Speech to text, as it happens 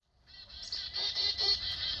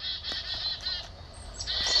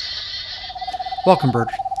Welcome,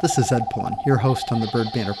 birders. This is Ed Pullen, your host on the Bird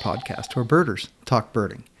Banter podcast, where birders talk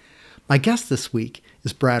birding. My guest this week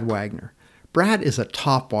is Brad Wagner. Brad is a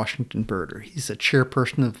top Washington birder. He's a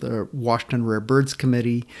chairperson of the Washington Rare Birds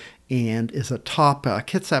Committee and is a top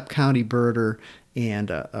Kitsap County birder and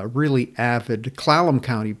a really avid Clallam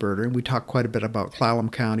County birder. And we talk quite a bit about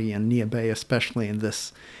Clallam County and Neah Bay, especially in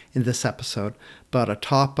this episode. But a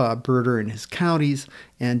top birder in his counties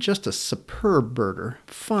and just a superb birder,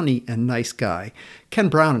 funny and nice guy. Ken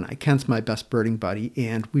Brown and I, Ken's my best birding buddy,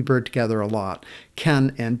 and we bird together a lot.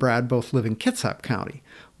 Ken and Brad both live in Kitsap County.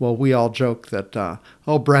 Well, we all joke that,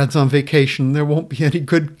 Brad's on vacation. There won't be any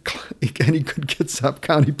good Kitsap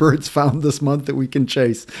County birds found this month that we can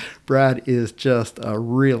chase. Brad is just a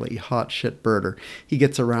really hot shit birder. He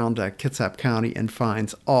gets around Kitsap County and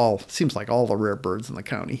finds seems like all the rare birds in the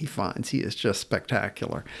county he finds. He is just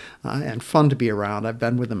spectacular and fun to be around. I've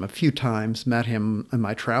been with him a few times, met him in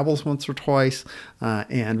my travels once or twice,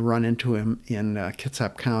 and run into him in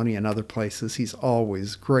Kitsap County and other places. He's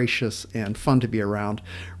always gracious and fun to be around.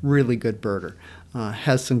 Really good birder.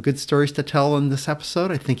 Has some good stories to tell in this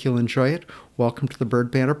episode. I think you'll enjoy it. Welcome to the Bird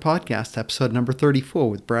Banter Podcast, episode number 34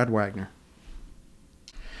 with Brad Wagner.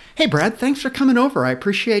 Hey, Brad, thanks for coming over. I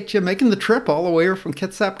appreciate you making the trip all the way from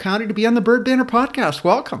Kitsap County to be on the Bird Banter Podcast.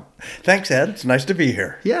 Welcome. Thanks, Ed. It's nice to be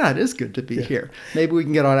here. Yeah, it is good to be here. Maybe we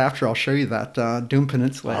can get on after. I'll show you that Doom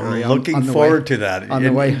Peninsula area. I'm looking forward to that. On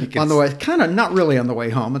the way, kind of not really on the way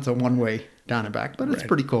home. It's a one-way down and back, but it's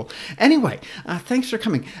pretty cool. Anyway, thanks for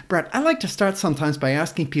coming. Brad, I like to start sometimes by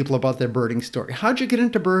asking people about their birding story. How'd you get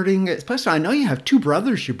into birding? Especially, I know you have two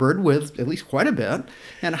brothers you bird with at least quite a bit.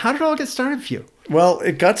 And how did it all get started for you? Well,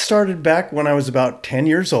 it got started back when I was about 10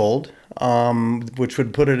 years old, which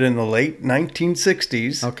would put it in the late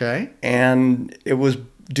 1960s. Okay. And it was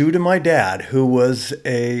due to my dad, who was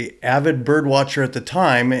an avid bird watcher at the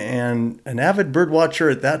time. And an avid bird watcher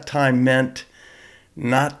at that time meant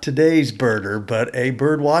not today's birder, but a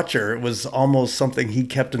bird watcher. It was almost something he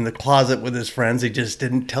kept in the closet with his friends. He just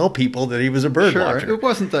didn't tell people that he was a bird watcher. It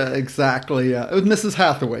wasn't exactly, it was Mrs.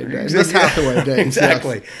 Hathaway days. Miss Hathaway days.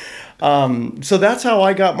 Exactly. Yes. So that's how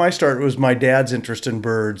I got my start. It was my dad's interest in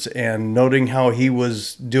birds and noting how he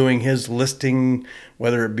was doing his listing,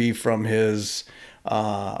 whether it be from his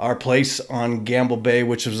our place on Gamble Bay,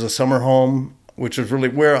 which was a summer home, which was really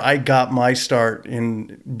where I got my start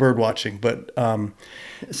in bird watching. But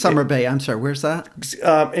Summer Bay, I'm sorry, where's that?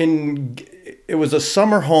 It was a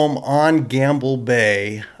summer home on Gamble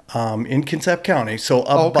Bay in Kitsap County, so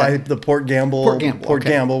up by the Port Gamble. The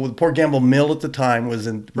Port Gamble Mill at the time was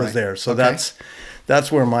there. So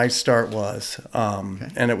that's where my start was,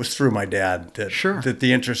 and it was through my dad that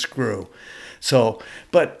the interest grew. So,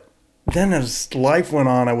 but then as life went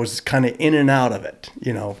on, I was kind of in and out of it,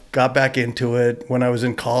 got back into it when I was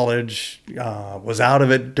in college, was out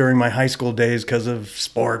of it during my high school days because of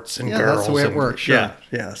sports and girls. That's the way it works. Sure.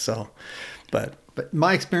 Yeah. So, But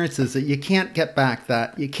my experience is that you can't get back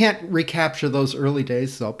that. You can't recapture those early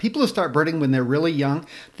days. So people who start birding when they're really young,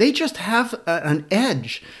 they just have an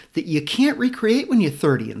edge that you can't recreate when you're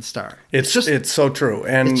 30 and start. It's so true.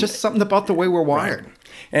 And it's just something about the way we're wired. Right.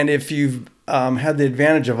 And if you've had the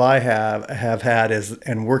advantage of I have had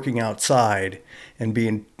and working outside and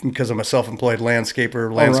because I'm a self-employed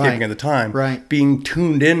landscaping at the time, being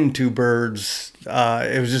tuned into birds,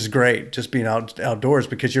 it was just great, just being outdoors,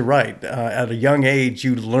 because you're right. At a young age,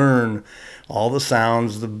 you learn all the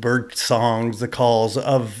sounds, the bird songs, the calls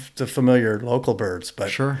of the familiar local birds.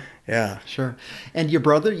 But sure. Yeah. Sure. And your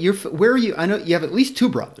brother, where are you? I know you have at least two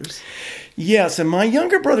brothers. Yes, and my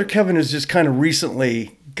younger brother, Kevin, has just kind of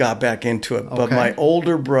recently got back into it. But my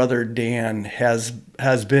older brother, Dan, has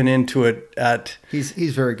been into it at... He's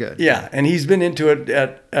very good. Yeah, and he's been into it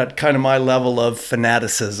at kind of my level of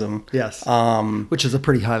fanaticism. Yes. Which is a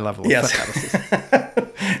pretty high level of fanaticism.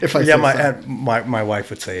 My wife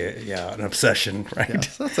would say, an obsession, right?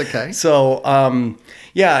 Yes, that's okay. So,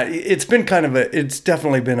 it's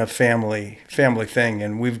definitely been a family thing,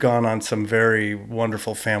 and we've gone on some very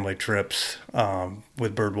wonderful family trips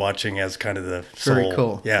with bird watching as kind of the soul. Very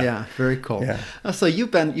cool. Yeah, very cool. Yeah. So you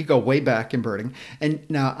go way back in birding, and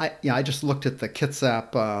now I just looked at the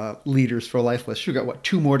Kitsap Leaders for Life list. You got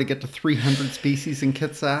 2 more to get to 300 species in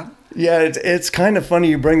Kitsap? Yeah, it's kind of funny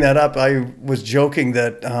you bring that up. I was joking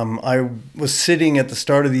that I was sitting at the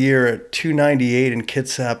start of the year at 298 in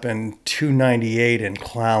Kitsap and 298 in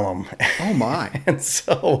Clallam. Oh my! And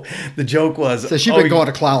so the joke was, so you've been going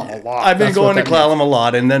to Clallam a lot. I've been going to Clallam a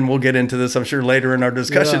lot, and then we'll get into this, I'm sure, later in our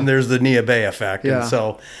discussion. There's the Neah Bay effect, and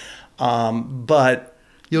so, but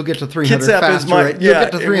You'll get to 300 faster. You'll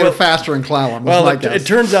get to 300 faster in Clallam. Well, it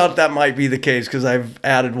turns out that might be the case because I've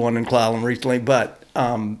added one in Clallam recently. But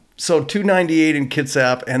so 298 in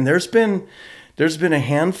Kitsap, and there's been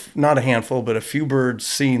not a handful, but a few birds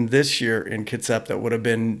seen this year in Kitsap that would have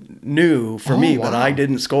been new for me, but I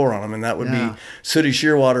didn't score on them, and that would be sooty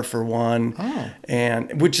shearwater for one,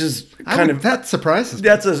 and which is that surprises me.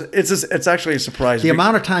 It's actually a surprise. The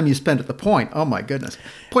amount of time you spend at the point, oh my goodness,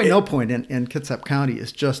 No Point in Kitsap County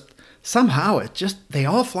is just. Somehow they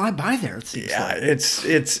all fly by there. It seems like.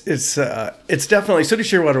 It's definitely sooty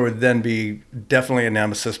shearwater would then be definitely a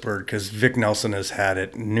nemesis bird because Vic Nelson has had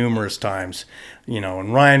it numerous times,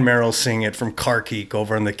 and Ryan Merrill's seeing it from Carkeek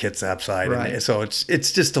over on the Kitsap side, right. And so it's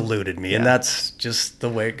just eluded me, and that's just the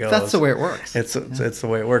way it goes. That's the way it works. It's the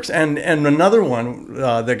way it works. And another one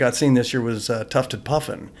that got seen this year was Tufted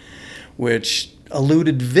Puffin, which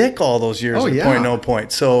eluded Vic all those years at Point No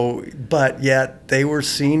Point. So, but yet they were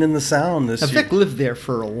seen in the Sound this year. Vic lived there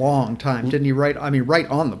for a long time, didn't he? Right on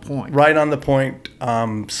the point. Right on the point,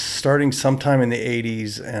 starting sometime in the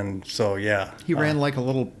 80s. And so, He ran like a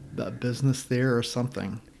little business there or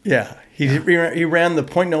something. Yeah, he ran the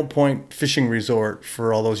Point No Point fishing resort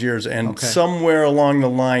for all those years, and somewhere along the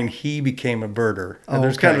line, he became a birder. And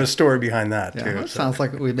there's kind of a story behind that too. That sounds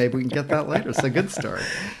like maybe we can get that later. It's a good story.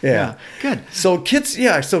 Yeah, good. So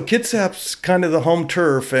Kitsap's kind of the home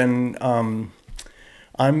turf, and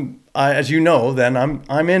as you know, then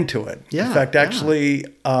I'm into it. Yeah. In fact, actually,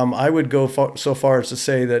 I would go so far as to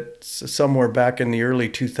say that somewhere back in the early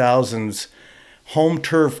 2000s, home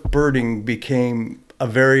turf birding became a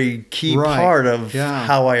very key part of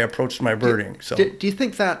how I approached my birding. Do you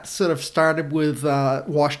think that sort of started with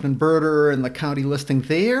Washington Birder and the county listing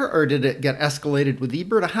there, or did it get escalated with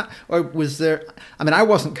eBird? Or was there? I mean, I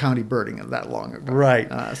wasn't county birding that long ago,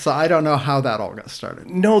 right? So I don't know how that all got started.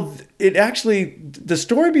 No, it actually the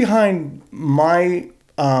story behind my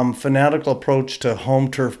fanatical approach to home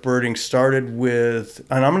turf birding started with,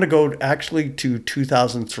 and I'm going to go actually to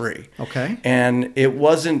 2003. Okay, and it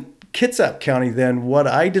wasn't Kitsap County then. What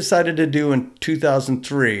I decided to do in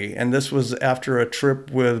 2003, and this was after a trip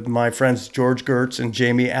with my friends George Gertz and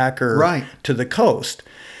Jamie Acker to the coast.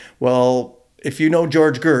 Well, if you know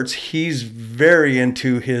George Gertz, he's very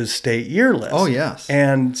into his state year list. Oh, yes.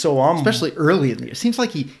 And so especially early in the year. It seems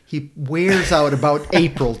like he wears out about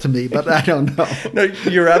April to me, but I don't know. No,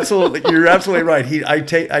 you're absolutely right.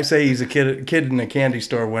 I say he's a kid in a candy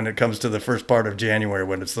store when it comes to the first part of January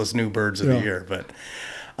when it's those new birds of the year. But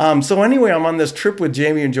so anyway, I'm on this trip with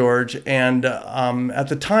Jamie and George, and at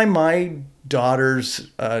the time my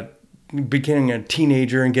daughter's becoming a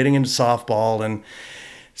teenager and getting into softball, and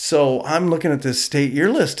so I'm looking at this state year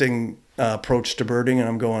listing approach to birding, and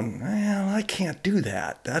I'm going, well, I can't do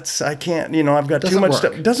that. I can't, I've got too much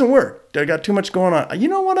stuff. It doesn't work. I got too much going on. You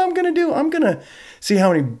know what I'm going to do? I'm going to see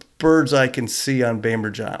how many birds I can see on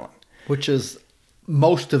Bainbridge Island. Which is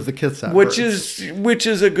most of the Kitsap which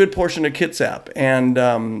is a good portion of Kitsap.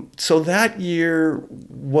 And so that year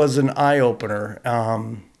was an eye-opener.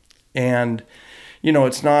 And,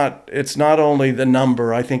 it's not only the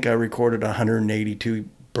number. I think I recorded 182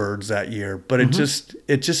 birds that year, but it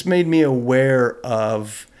just made me aware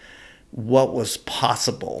of what was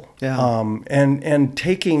possible. And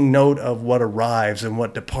taking note of what arrives and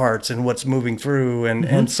what departs and what's moving through.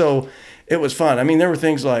 And so it was fun. I mean, there were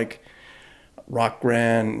things like rock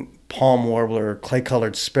wren, palm warbler,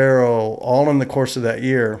 clay-colored sparrow, all in the course of that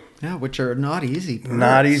year. Yeah, which are not easy birds.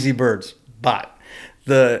 Not easy birds. But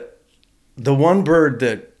the one bird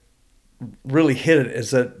that really hit it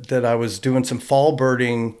is that I was doing some fall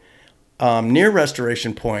birding near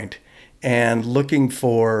Restoration Point and looking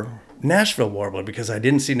for Nashville warbler because I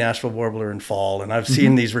didn't see Nashville warbler in fall, and I've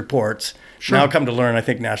seen these reports. Sure. Now come to learn, I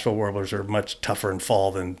think Nashville warblers are much tougher in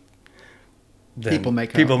fall than people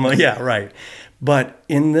make out. Yeah, right. But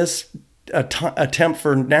in this attempt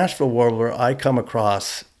for Nashville warbler, I come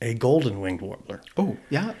across a golden-winged warbler. Oh,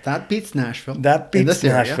 yeah, that beats Nashville. That beats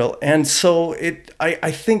Nashville. And so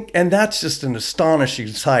I think, and that's just an astonishing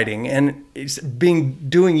sighting. And it's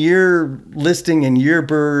doing year listing and year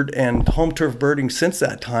bird and home turf birding since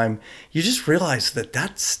that time, you just realize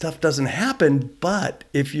that stuff doesn't happen. But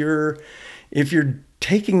if you're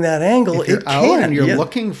taking that angle, if you're it can. And you're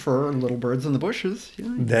looking for little birds in the bushes,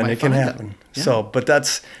 then it can happen. Yeah. So, but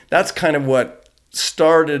that's kind of what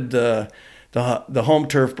started the home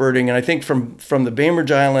turf birding, and I think from the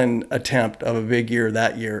Bainbridge Island attempt of a big year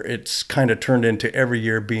that year, it's kind of turned into every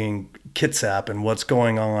year being Kitsap and what's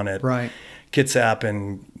going on at Kitsap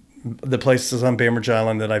and the places on Bainbridge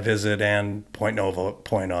Island that I visit, and Point Nova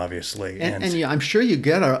Point, obviously. And I'm sure you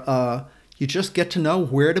get you just get to know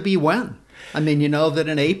where to be when. I mean, you know that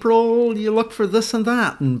in April you look for this and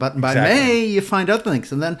that, but by May you find other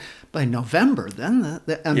things, and then by November, then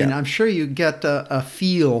I mean, I'm sure you get a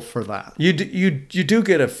feel for that. You do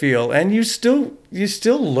get a feel, and you still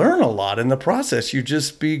learn a lot in the process. You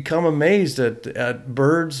just become amazed at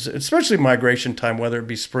birds, especially migration time, whether it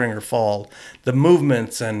be spring or fall, the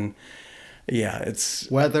movements and. Yeah, it's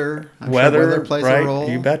weather. I'm sure weather plays right? a role.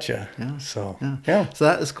 You betcha. Yeah. So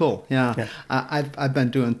that is cool. Yeah. I've been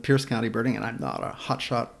doing Pierce County birding, and I'm not a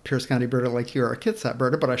hotshot Pierce County birder like you are a Kitsap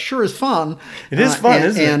birder, but it sure is fun. It is fun,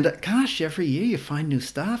 isn't it? And gosh, every year you find new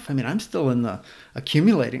stuff. I mean, I'm still in the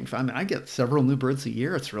accumulating. I mean, I get several new birds a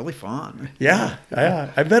year. It's really fun. Yeah.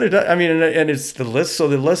 I bet it does. I mean, and it's the list. So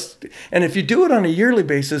the list, and if you do it on a yearly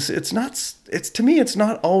basis, it's to me, it's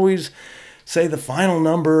not always. Say the final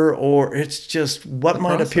number, or it's just what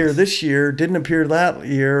might appear this year didn't appear that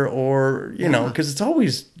year, or you know, because it's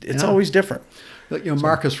always different. You know,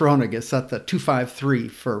 Marcus Ronig is at the 253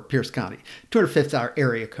 for Pierce County, 205th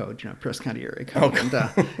area code, Pierce County area code.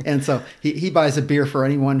 Okay. And so he buys a beer for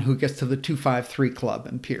anyone who gets to the 253 club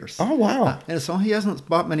in Pierce. Oh, wow. And so he hasn't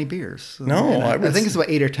bought many beers. No. I think it's about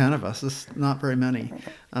 8 or 10 of us. It's not very many.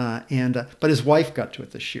 But his wife got to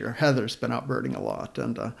it this year. Heather's been out birding a lot,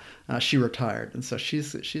 and she retired. And so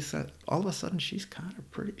she's said, all of a sudden, she's kind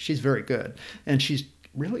of pretty. She's very good. And she's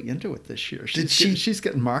really into it this year. She's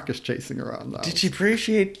getting Marcus chasing around now. Did she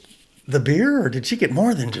appreciate the beer, or did she get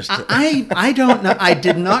more than just I don't know. I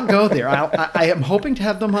did not go there. I am hoping to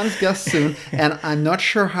have them on as guests soon, and I'm not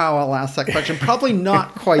sure how I'll ask that question. Probably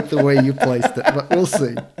not quite the way you placed it, but we'll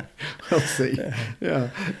see. Yeah.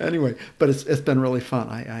 Anyway, but it's been really fun.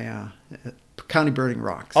 County birding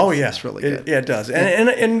rocks. It's really good. It does.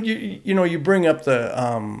 And you bring up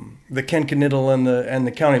the Ken Kniddle and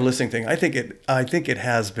the county listing thing. I think it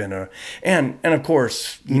has been and of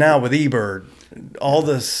course now with eBird, all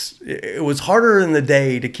this, it was harder in the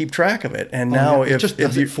day to keep track of it, and now it just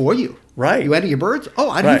does it for you. Right. You enter your birds. Oh,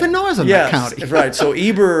 I didn't even know I was in that county. Right. So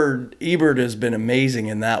eBird has been amazing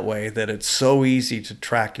in that way, that it's so easy to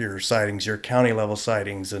track your sightings, your county level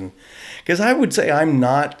sightings, and because I would say I'm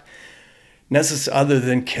not. Other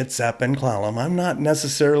than Kitsap and Clallam, I'm not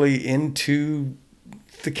necessarily into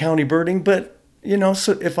the county birding, but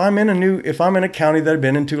so if I'm in a county that I've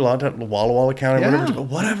been into a lot, Walla Walla County, whatever,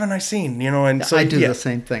 what haven't I seen? And so I do the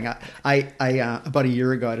same thing. I about a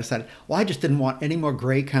year ago I decided, I just didn't want any more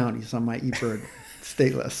gray counties on my eBird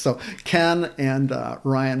state list. So Ken and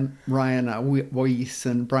Ryan Weiss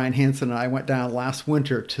and Brian Hansen and I went down last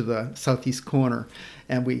winter to the southeast corner,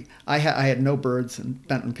 and I had no birds in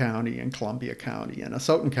Benton County and Columbia County and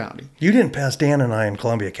Asotin County. You didn't pass Dan and I in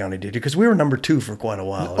Columbia County, did you? Because we were number 2 for quite a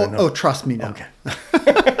while. Oh, trust me, no. Okay.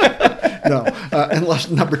 No, unless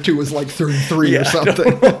number 2 was like 33 or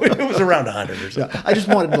something. It was around 100 or something. Yeah, I just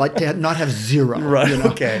wanted to not have 0. Right.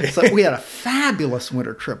 Okay. So we had a fabulous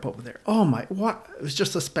winter trip over there. Oh my! What? It was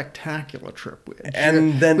just a spectacular trip. We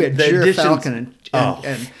had deer, falcon,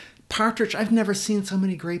 and partridge. I've never seen so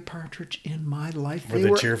many gray partridge in my life. Were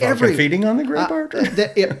the deer falcon feeding on the gray partridge?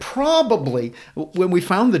 It probably, when we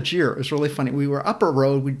found the deer, it was really funny. We were up a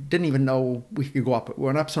road. We didn't even know we could go up it. We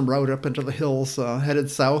went up some road up into the hills, headed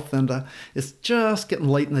south, and it's just getting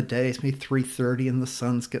late in the day. It's maybe 3:30, and the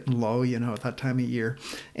sun's getting low, at that time of year.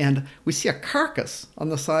 And we see a carcass on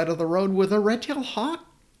the side of the road with a red-tailed hawk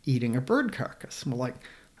eating a bird carcass. And we're like,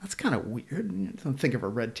 that's kind of weird. You don't think of a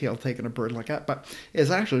red tail taking a bird like that, but it's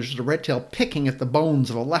actually just a red tail picking at the bones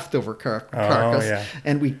of a leftover carcass. Oh, yeah.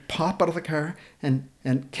 And we pop out of the car, and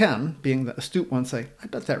Ken, being the astute one, say, I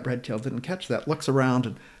bet that red tail didn't catch that. Looks around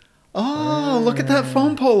and, look at that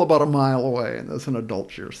phone pole about a mile away, and there's an adult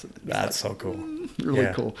deer sitting there. That's so cool.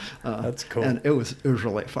 Really cool. That's cool. And it was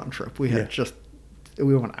really a fun trip. We had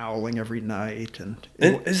we went owling every night, and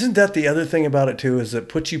isn't that the other thing about it too? Is it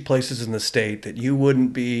puts you places in the state that you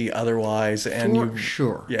wouldn't be otherwise, and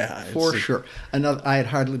sure, yeah, for sure. I had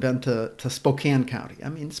hardly been to Spokane County. I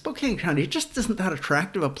mean, Spokane County just isn't that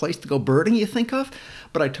attractive a place to go birding, you think of,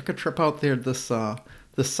 but I took a trip out there this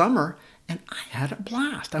summer. And I had a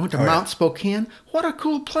blast. I went to Mount Spokane. What a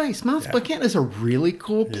cool place. Mount Spokane is a really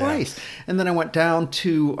cool place. Yeah. And then I went down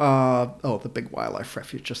to, the big wildlife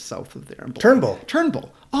refuge just south of there. Turnbull.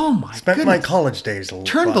 Oh, my goodness. Spent my college days a lot.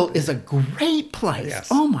 Turnbull is a great place. Yes.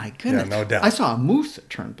 Oh, my goodness. Yeah, no doubt. I saw a moose at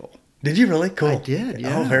Turnbull. Did you really? Cool. I did,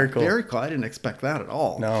 yeah. Oh, very cool. Very cool. I didn't expect that at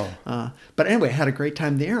all. No. But anyway, I had a great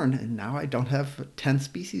time there, and now I don't have 10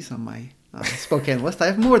 species on my Spokane list. I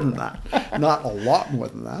have more than that. Not a lot more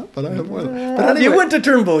than that, but I have more than that. But anyway, you went to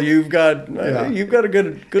Turnbull. You've got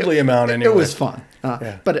a goodly amount anyway. It was fun.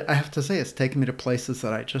 But I have to say, it's taken me to places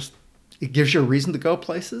that it gives you a reason to go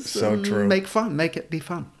places. So true. Make it be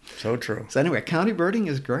fun. So true. So anyway, county birding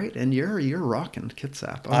is great, and you're rocking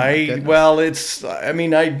Kitsap. Oh,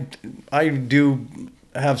 I do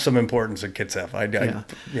have some importance in Kitsap.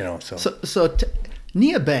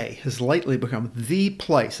 Neah Bay has lately become the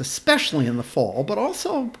place, especially in the fall, but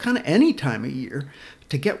also kind of any time of year,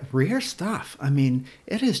 to get rare stuff. I mean,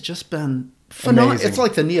 it has just been phenomenal. It's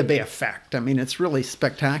like the Neah Bay effect. I mean, it's really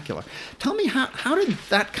spectacular. Tell me, how did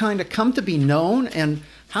that kind of come to be known, and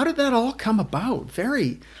how did that all come about?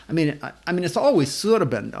 It's always sort of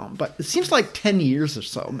been known, but it seems like 10 years or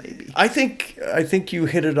so, maybe. I think you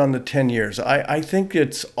hit it on the 10 years. I think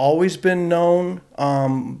it's always been known.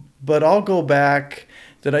 But I'll go back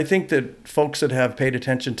that I think that folks that have paid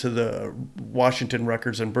attention to the Washington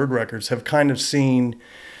records and bird records have kind of seen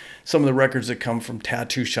some of the records that come from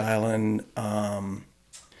Tatoosh Island,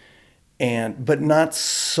 but not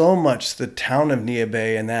so much the town of Neah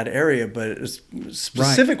Bay in that area, but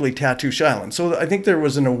specifically Tatoosh Island. So I think there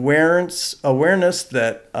was an awareness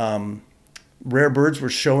that rare birds were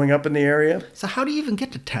showing up in the area. So how do you even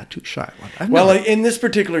get to Tatoosh Island? In this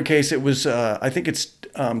particular case, it was I think it's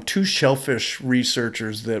two shellfish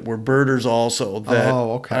researchers that were birders also.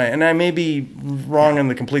 And I may be wrong in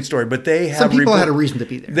the complete story, but they had some people had a reason to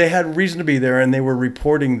be there. They had a reason to be there, and they were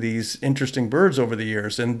reporting these interesting birds over the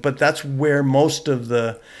years. But that's where most of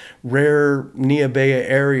the rare Neah Bay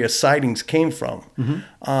area sightings came from.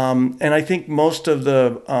 Mm-hmm. And I think most of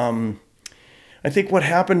the I think what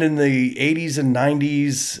happened in the 80s and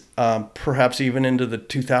 90s, perhaps even into the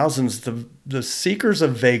 2000s, the seekers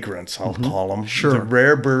of vagrants, I'll call them, sure, the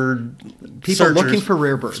rare bird people searchers, looking for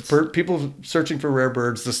rare birds, people searching for rare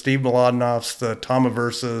birds, the Steve Mladenovs, the Tom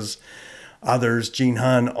Averses, others, Gene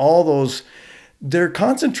Hun, all those, their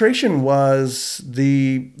concentration was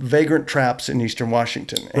the vagrant traps in eastern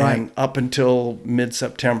Washington, and up until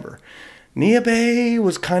mid-September. Neah Bay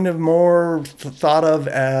was kind of more thought of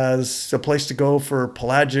as a place to go for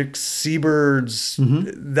pelagic seabirds,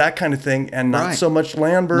 that kind of thing, and not so much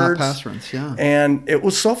land birds. Not passerines, yeah. And it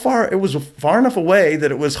was far enough away that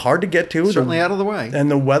it was hard to get to. Certainly out of the way. And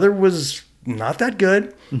the weather was not that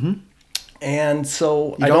good. Mm-hmm. And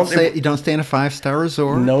so you don't stay in a 5-star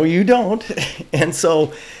resort? No, you don't. And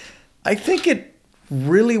so I think it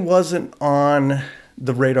really wasn't on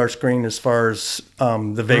the radar screen as far as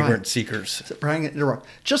the vagrant seekers. Brian, interrupt.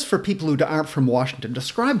 Just for people who aren't from Washington,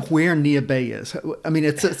 describe where Neah Bay is. I mean,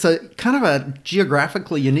 it's a kind of a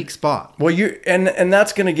geographically unique spot. Well, and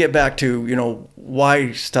that's going to get back to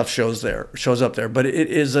why stuff shows up there. But it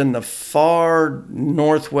is in the far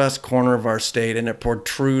northwest corner of our state, and it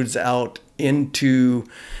protrudes out into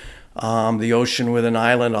the ocean with an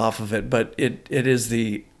island off of it. But it is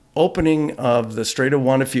the opening of the Strait of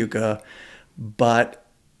Juan de Fuca.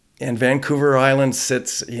 And Vancouver Island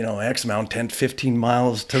sits, X amount, 10, 15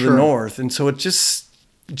 miles to the north. And so it just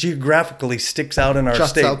geographically sticks out in our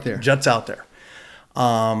state. Juts out there.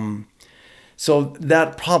 So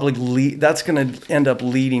that that's going to end up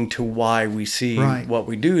leading to why we see what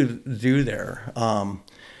we do there.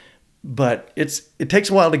 But it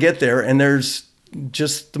takes a while to get there. And there's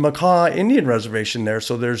just the Makah Indian Reservation there.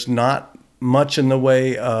 So there's not much in the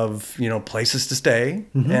way of, places to stay.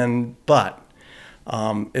 Mm-hmm. But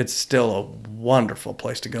it's still a wonderful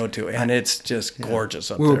place to go to, and it's just gorgeous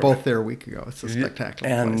up there. We were both there a week ago. It's a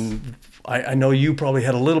spectacular place. I know you probably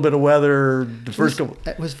had a little bit of weather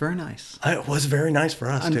It was very nice. It was very nice for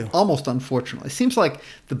us too. Almost unfortunately. It seems like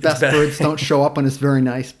the best birds don't show up when it's very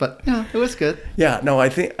nice, but it was good. Yeah, no, I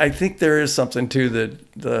think there is something to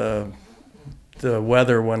the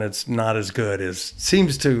weather when it's not as good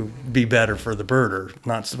seems to be better for the birder,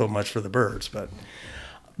 not so much for the birds,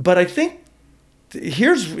 but I think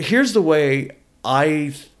here's the way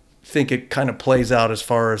I think it kind of plays out as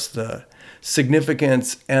far as the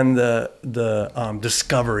significance and the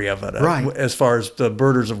discovery of it, as far as the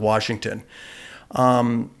birders of Washington.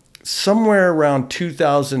 Somewhere around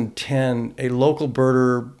 2010, a local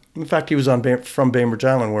birder, in fact, he was from Bainbridge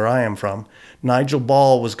Island, where I am from, Nigel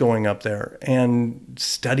Ball, was going up there and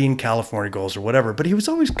studying California gulls or whatever, but he was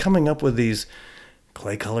always coming up with these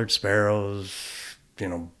clay-colored sparrows,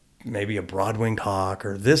 maybe a broad-winged hawk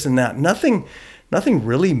or this and that. Nothing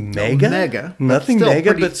really mega. Nothing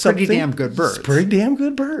mega, but something pretty damn good birds. Pretty damn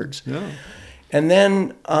good birds. Yeah. And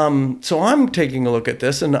then, so I'm taking a look at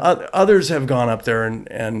this, and others have gone up there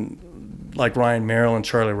and like Ryan Merrill and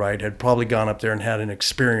Charlie Wright had probably gone up there and had an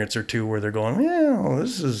experience or two where they're going,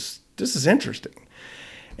 this is interesting.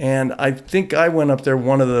 And I think I went up there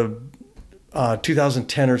one of the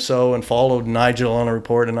 2010 or so and followed Nigel on a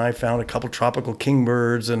report, and I found a couple tropical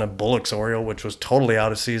kingbirds and a Bullock's oriole, which was totally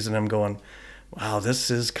out of season. I'm going, wow,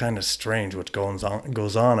 this is kind of strange what goes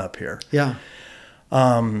on up here. Yeah.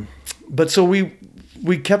 But so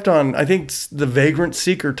we kept on. I think the vagrant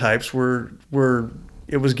seeker types were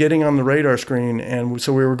it was getting on the radar screen, and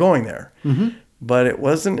so we were going there. Mm-hmm. But it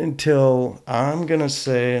wasn't until I'm gonna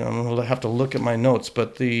have to look at my notes,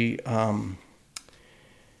 but it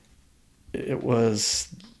was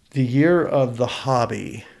the year of the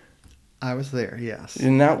hobby. I was there, yes.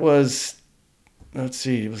 And that was, let's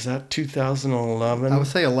see, was that 2011? I would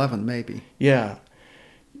say 11, maybe. Yeah.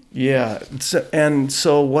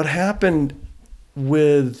 So what happened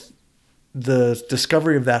with the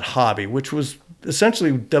discovery of that hobby, which was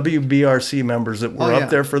essentially WBRC members that were up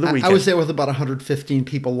there for the weekend. I was there with about 115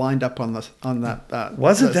 people lined up on that.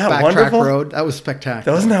 Wasn't that wonderful? Road. That was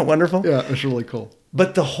spectacular. Wasn't that wonderful? Yeah, it was really cool.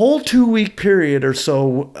 But the whole 2-week period or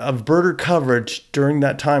so of birder coverage during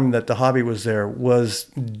that time that the hobby was there was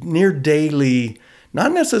near daily,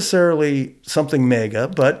 not necessarily something mega,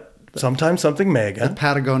 but sometimes something mega. The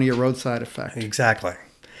Patagonia roadside effect. Exactly.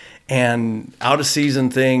 And out of season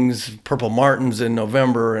things, purple martins in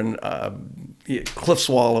November and cliff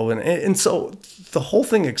swallow. And so the whole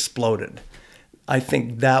thing exploded. I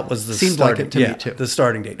think that was the Seemed like it to me too. The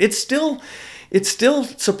starting date. It's still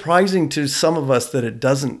surprising to some of us that it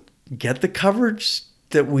doesn't get the coverage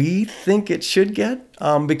that we think it should get,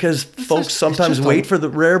 because folks sometimes wait for the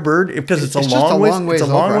rare bird because it's a long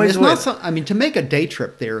ways away. To make a day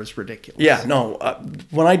trip there is ridiculous. Yeah, no.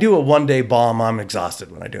 When I do a 1-day bomb, I'm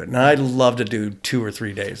exhausted when I do it, and I'd love to do 2 or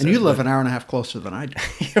 3 days. And you live an hour and a half closer than I do,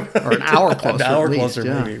 or an hour closer. An hour closer,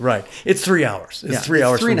 maybe. Right. It's 3 hours. It's 3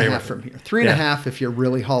 hours. 3.5 from here. 3.5 if you're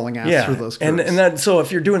really hauling ass through those curves. And that, so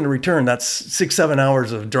if you're doing the return, that's 6-7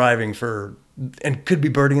 hours of driving and could be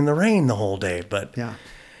birding in the rain the whole day, but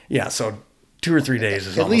yeah, so 2 or 3 days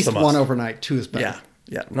is at almost least a must. one overnight. 2 is better.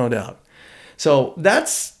 Yeah, no doubt. So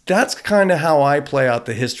that's kind of how I play out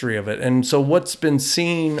the history of it. And so what's been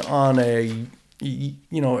seen on and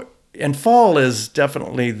fall is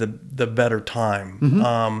definitely the better time.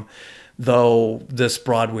 Mm-hmm. Though this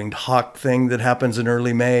broad-winged hawk thing that happens in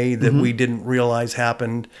early May that we didn't realize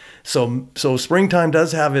happened. So springtime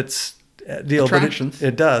does have its deal. Attractions. But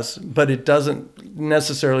it does, but it doesn't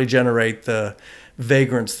necessarily generate the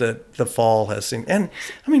vagrants that the fall has seen. And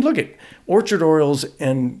I mean, look at orchard orioles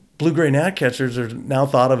and blue-gray gnatcatchers are now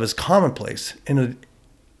thought of as commonplace.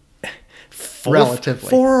 Relatively.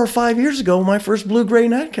 4 or 5 years ago, my first blue-gray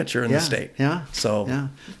gnatcatcher in the state. Yeah. So yeah,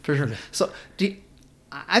 for sure. So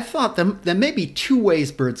I thought there may be 2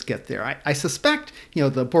 ways birds get there. I suspect,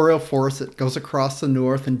 the boreal forest that goes across the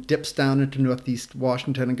north and dips down into northeast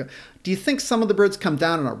Washington. And do you think some of the birds come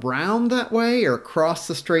down and around that way or across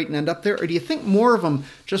the strait and end up there? Or do you think more of them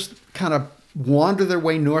just kind of wander their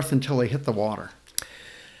way north until they hit the water?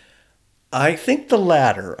 I think the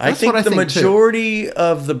latter. I think the majority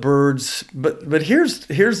of the birds, but here's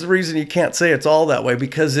the reason you can't say it's all that way,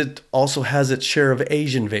 because it also has its share of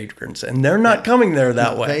Asian vagrants, and they're not coming there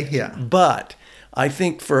that way. But I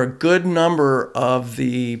think for a good number of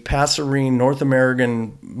the passerine North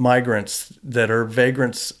American migrants that are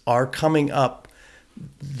vagrants are coming up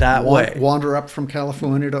that way. Wander up from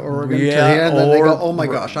California to Oregon to here, and then they go, oh my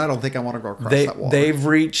gosh, I don't think I want to go across that water. They've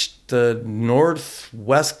reached the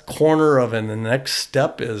northwest corner and the next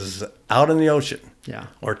step is out in the ocean. Yeah.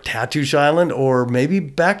 Or Tatoosh Island, or maybe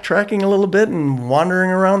backtracking a little bit and wandering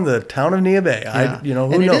around the town of Neah Bay. Yeah.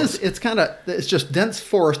 Who knows? It's just dense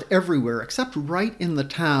forest everywhere, except right in the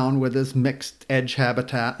town where there's mixed edge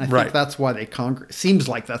habitat. And I think that's why they congregate. Seems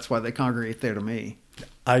like that's why they congregate there to me.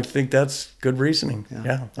 I think that's good reasoning.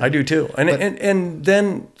 Yeah, I do too. And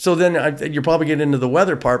then you're probably getting into the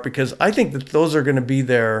weather part, because I think that those are going to be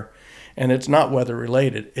there, and it's not weather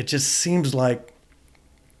related. It just seems like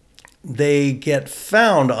they get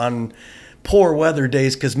found on poor weather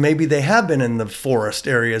days because maybe they have been in the forest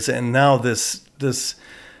areas, and now this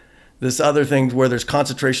other thing where there's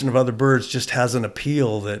concentration of other birds just has an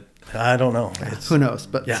appeal that I don't know. Who knows?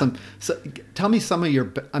 But tell me some of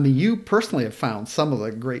your. I mean, you personally have found some of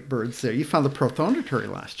the great birds there. You found the prothonotary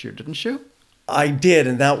last year, didn't you? I did,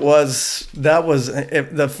 and that was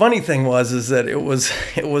the funny thing is that it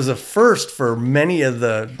was a first for many of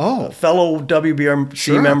the fellow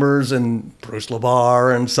WBRC members and Bruce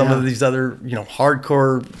LeBar and some of these other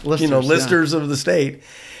hardcore listers of the state,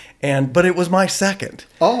 but it was my second.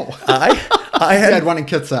 I had one in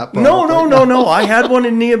Kitsap. No. I had one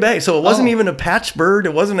in Neah Bay. So it wasn't even a patch bird.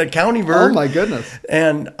 It wasn't a county bird. Oh, my goodness.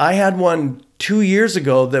 And I had one 2 years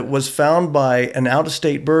ago that was found by an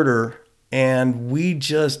out-of-state birder, and we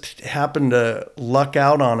just happened to luck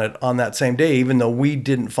out on it on that same day, even though we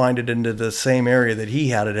didn't find it into the same area that he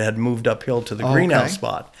had. It had moved uphill to the greenhouse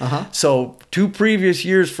spot. So 2 previous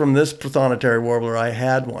years from this prothonotary warbler, I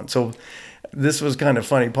had one. So this was kind of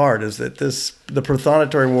funny part is that the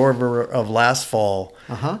prothonotary warbler of last fall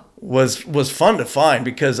was fun to find,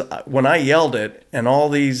 because when I yelled it and all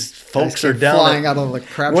these folks are down flying out of the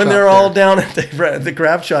crab when shop they're all down at the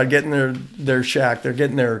crab shop getting their shack, they're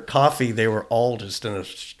getting their coffee, they were all just in a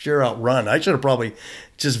sheer out run. I should have probably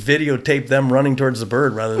just videotaped them running towards the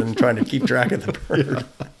bird rather than trying to keep track of the bird.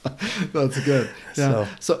 That's good. Yeah.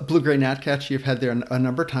 So blue-gray gnatcatcher you've had there a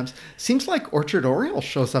number of times. Seems like orchard oriole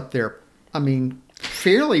shows up there, I mean,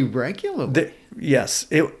 fairly regularly. Yes.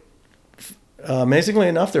 Amazingly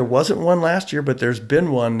enough, there wasn't one last year, but there's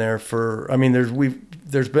been one there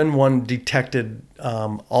there's been one detected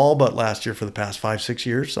all but last year for the past 5-6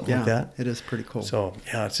 years, something like that. It is pretty cool. So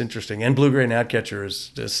yeah, it's interesting. And blue-gray gnatcatcher is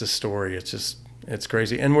just a story. It's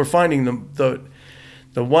crazy. And we're finding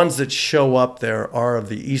the ones that show up there are of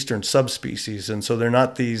the eastern subspecies, and so they're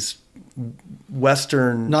not these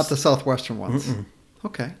western, not the southwestern ones. Mm-mm.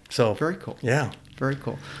 Okay. So very cool. Yeah. Very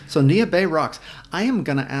cool. So Neah Bay rocks. I am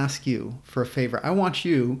going to ask you for a favor. I want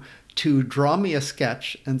you to draw me a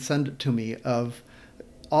sketch and send it to me of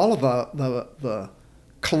all of the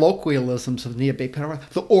colloquialisms of Neah Bay,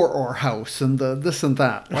 the or house and the this and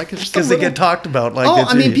that. Like, because they get talked about. Like,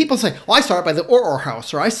 I mean, people say, "Oh, I saw it by the or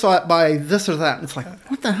house," or "I saw it by this or that." And it's like,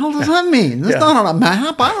 what the hell does that mean? It's not on a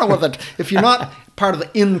map. I don't know what if you're not part of the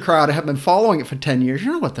in crowd and have been following it for 10 years,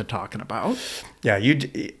 you know what they're talking about. Yeah, you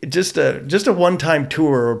just a one-time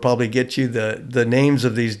tour will probably get you the names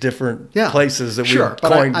of these different places that we've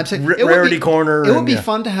coined. I'm saying Rarity Corner. It would be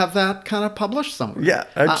fun to have that kind of published somewhere. Yeah,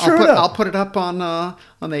 I'll put it up on the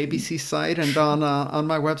ABC site and on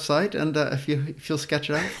my website, and if you'll sketch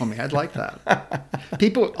it out for me, I'd like that.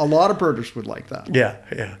 A lot of birders would like that.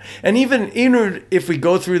 Yeah, and even if we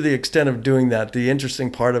go through the extent of doing that, the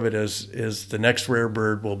interesting part of it is the next rare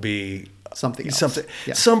bird will be something else.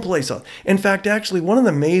 Someplace else. In fact, actually, one of the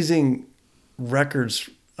amazing records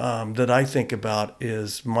that I think about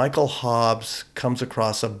is Michael Hobbs comes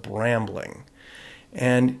across a brambling,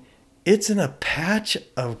 and it's in a patch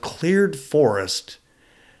of cleared forest,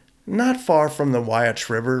 not far from the Wyatt's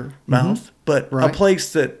River mouth, but a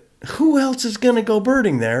place that who else is going to go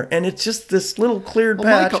birding there? And it's just this little cleared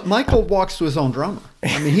patch. Michael walks to his own drummer.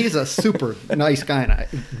 I mean, he's a super nice guy and a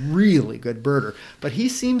really good birder. But he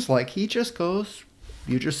seems like he just goes,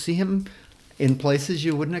 you just see him in places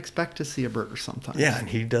you wouldn't expect to see a birder sometimes. Yeah, and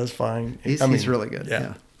he does fine. He's really good.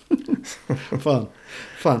 Yeah.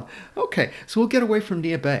 Fun. Okay, so we'll get away from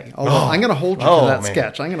Neah Bay. Although I'm going to hold you to that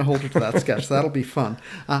sketch. I'm going to hold you to that sketch. That'll be fun.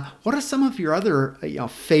 What are some of your other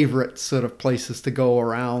favorite sort of places to go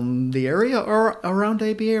around the area or around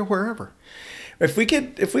ABA or wherever? If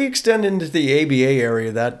we extend into the ABA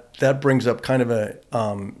area, that brings up kind of a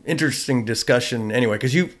interesting discussion anyway,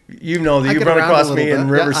 because you know that you've run across me in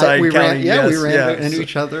Riverside County. We ran into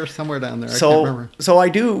each other somewhere down there. I can't remember. So I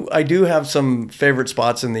do have some favorite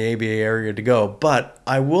spots in the ABA area to go, but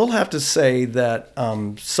I will have to say that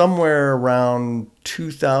somewhere around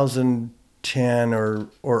 2010 or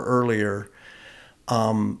earlier,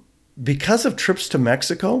 because of trips to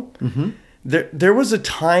Mexico. Mm-hmm. There was a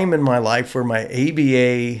time in my life where my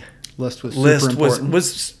ABA list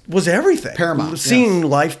was everything. Paramount. Seeing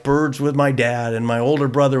life birds with my dad and my older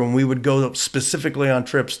brother when we would go specifically on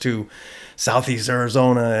trips to Southeast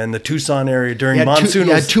Arizona and the Tucson area during monsoonal.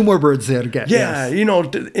 You had 2 more birds there to get. Yeah, yes.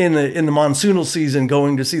 In the monsoonal season,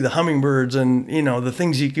 going to see the hummingbirds and the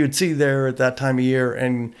things you could see there at that time of year,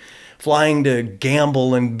 and flying to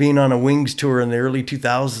Gamble and being on a wings tour in the early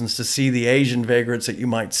 2000s to see the Asian vagrants that you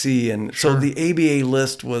might see. And so the ABA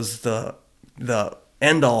list was the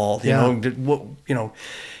end all,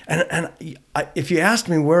 if you asked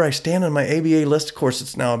me where I stand on my ABA list, of course,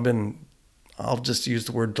 it's now I'll just use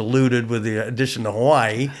the word diluted with the addition to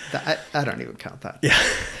Hawaii. I don't even count that. Yeah.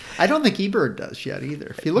 I don't think eBird does yet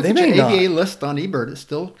either. If you look at your ABA list on eBird, it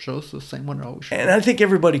still shows the same one it always shows. And I think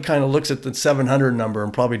everybody kind of looks at the 700 number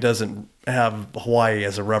and probably doesn't have Hawaii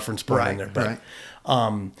as a reference point in there. But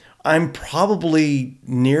I'm probably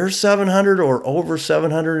near 700 or over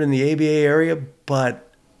 700 in the ABA area,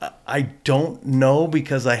 but I don't know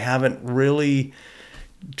because I haven't really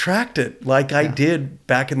tracked it like I did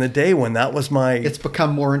back in the day when that was my... It's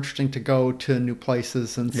become more interesting to go to new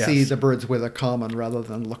places and see the birds where they're common rather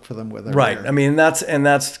than look for them where they're rare. I mean, that's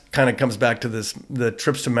kind of comes back to this, the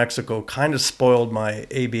trips to Mexico kind of spoiled my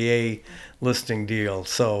ABA listing deal.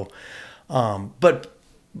 So, but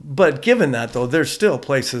given that though, there's still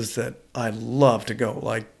places that I love to go,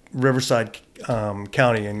 like Riverside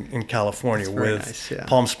County in California with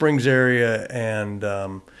Palm Springs area and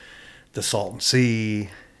the Salton Sea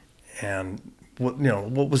and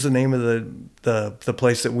what was the name of the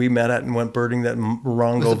place that we met at and went birding, that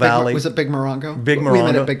Morongo Valley? Was it Big Morongo? Big Morongo. We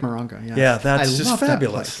met at Big Morongo. Yeah, yeah, that's just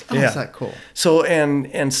fabulous. That is that cool? So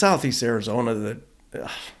and Southeast Arizona,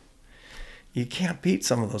 you can't beat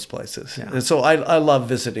some of those places. Yeah. And so I love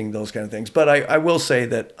visiting those kind of things. But I will say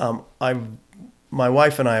that my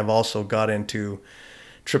wife and I have also got into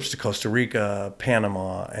trips to Costa Rica,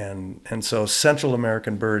 Panama, and so Central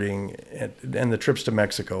American birding and the trips to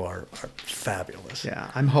Mexico are fabulous.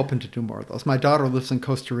 Yeah, I'm hoping to do more of those. My daughter lives in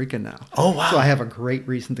Costa Rica now. Oh, wow. So I have a great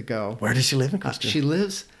reason to go. Where does she live in Costa Rica? She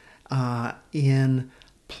lives in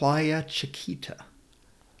Playa Chiquita,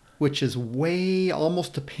 which is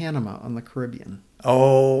almost to Panama on the Caribbean.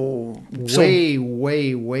 Oh. Way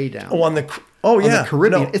down. Oh, on the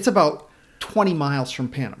Caribbean. No. It's about 20 miles from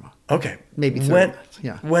Panama. Okay. Maybe 30 miles.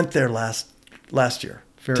 Yeah. Went there last year.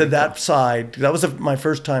 Very to cool. that side. That was my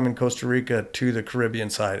first time in Costa Rica to the Caribbean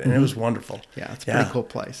side, and it was wonderful. Yeah, it's a pretty cool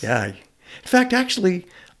place. Yeah. In fact, actually,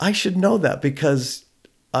 I should know that because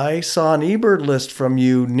I saw an eBird list from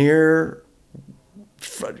you near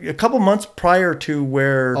a couple months prior to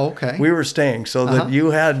where we were staying, so that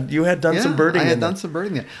you had done some birding. I had done some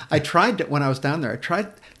birding there. I tried when I was down there.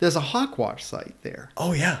 There's a hawkwatch site there.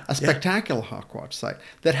 Oh yeah, a spectacular hawkwatch site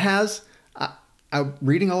that has. I'm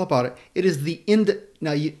reading all about it. It is the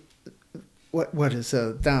what is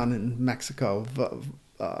down in Mexico,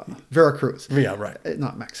 Veracruz. Yeah, right.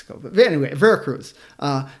 Not Mexico, but anyway, Veracruz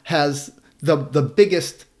has the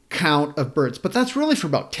biggest count of birds, but that's really for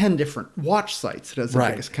about 10 different watch sites. It has the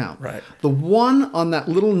biggest count. Right. The one on that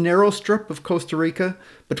little narrow strip of Costa Rica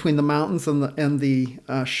between the mountains and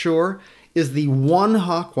the shore is the one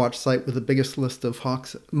hawk watch site with the biggest list of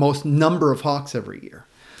hawks, most number of hawks every year.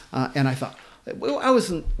 And I thought,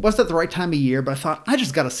 wasn't at the right time of year, but I thought, I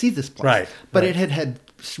just got to see this place. Right. But it had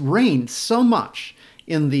rained so much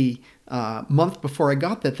in the month before I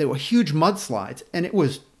got there were huge mudslides, and it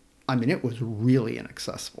was really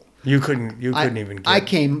inaccessible. You couldn't even get... I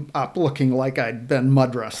came up looking like I'd been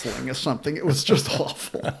mud wrestling or something. It was just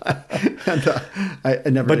awful. And I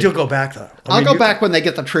never... But you'll go back, though. I'll go back when they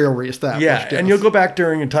get the trail reestablished. Yeah, and you'll go back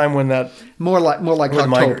during a time when that... More like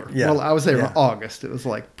October. Yeah. Well, I was there in August. It was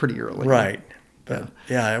like pretty early. Right. But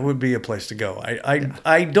yeah, it would be a place to go. I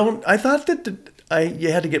thought that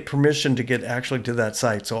you had to get permission to get actually to that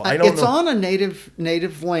site, so I don't know. It's on a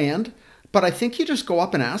native land, but I think you just go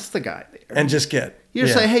up and ask the guy there. And just get... You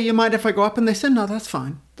just say, hey, you mind if I go up? And they said, no, that's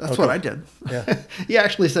fine. That's what I did. Yeah. He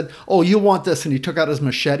actually said, oh, you want this? And he took out his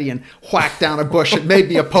machete and whacked down a bush. It made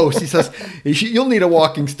me a post. He says, you'll need a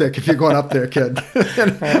walking stick if you're going up there, kid.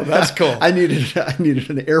 That's cool. I needed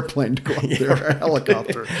an airplane to go up there, or a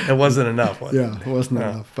helicopter. It wasn't enough, was it? Yeah, it wasn't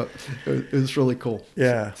enough, but it was really cool.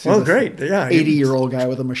 Yeah. Well, great. Yeah. 80-year-old guy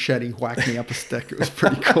with a machete whacked me up a stick. It was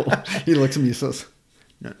pretty cool. He looks at me and says,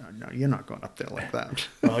 no, you're not going up there like that.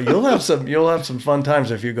 Well, you'll have some fun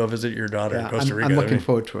times if you go visit your daughter in Costa Rica. I'm looking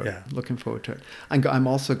forward to it. Yeah. Looking forward to it. I'm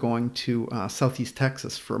also going to Southeast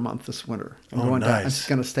Texas for a month this winter. I'm nice.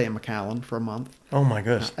 going to stay in McAllen for a month. Oh my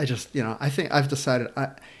goodness. I think I've decided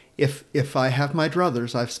if I have my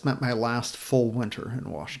druthers, I've spent my last full winter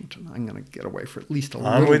in Washington. I'm going to get away for at least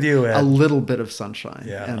a little bit of sunshine.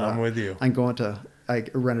 Yeah, and I'm with you. I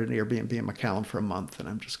rented an Airbnb in McAllen for a month, and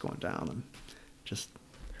I'm just going down and just...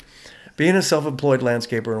 Being a self-employed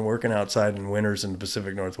landscaper and working outside in winters in the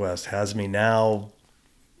Pacific Northwest has me now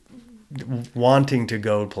wanting to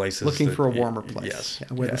go places. Looking for a warmer place. Yes. Yeah,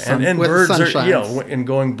 where and where birds the sun are, and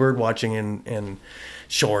going bird watching in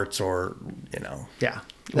shorts or, yeah.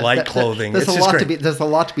 light clothing. There's a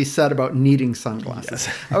lot to be said about needing sunglasses.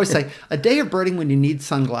 Yes. I always say a day of birding when you need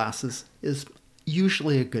sunglasses is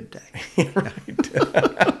usually a good day. Right.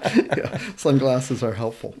 Sunglasses are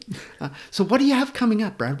helpful. So what do you have coming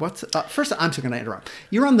up, Brad? First, I'm just going to interrupt.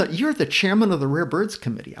 You're the chairman of the Rare Birds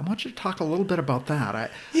Committee. I want you to talk a little bit about that. I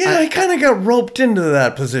kind of got roped into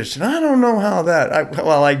that position. I don't know how that.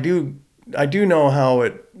 I do know how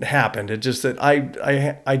it happened. It's just that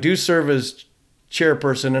I do serve as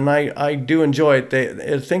chairperson, and I do enjoy it.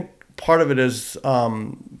 I think part of it is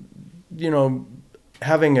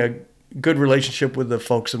having a good relationship with the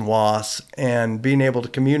folks in WAS and being able to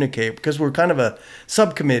communicate, because we're kind of a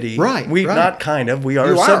subcommittee. Right. We are a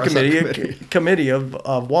subcommittee, committee of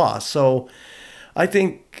WAS. So I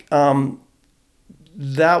think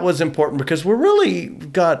that was important because we're really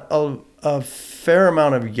got a fair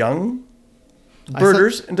amount of young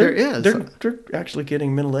birders. They're actually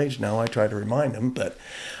getting middle-aged now. I try to remind them, but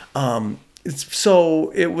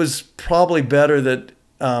so it was probably better that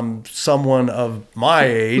someone of my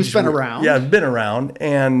age. Who's been around. Yeah, been around.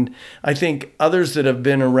 And I think others that have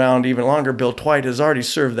been around even longer, Bill Twite has already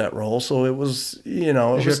served that role. So it was, it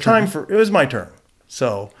was my turn.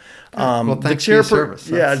 So thanks for your service.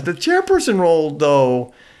 Yeah, the chairperson role,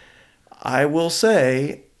 though, I will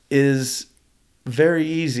say, is very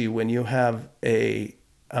easy when you have a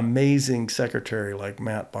amazing secretary like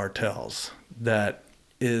Matt Bartels that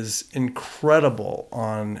is incredible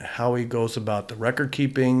on how he goes about the record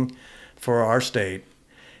keeping for our state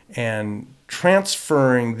and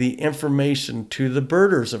transferring the information to the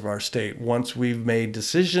birders of our state once we've made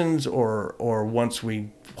decisions or once we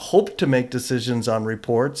hope to make decisions on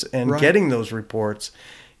reports and getting those reports.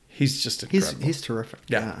 He's just incredible. He's terrific.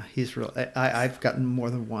 Yeah, he's real. I've gotten more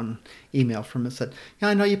than one email from him that said, "Yeah,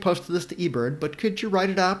 I know you posted this to eBird, but could you write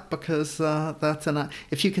it up because that's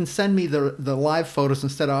if you can send me the live photos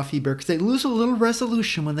instead off eBird because they lose a little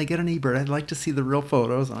resolution when they get an eBird. I'd like to see the real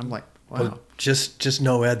photos." And I'm like, wow. Well, just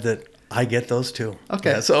know, Ed, that I get those too.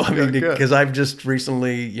 Okay. Yeah, so I mean, because I've just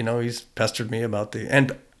recently, he's pestered me about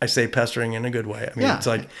and I say pestering in a good way. I mean, it's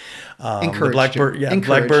like the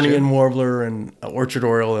Blackburnian warbler and orchard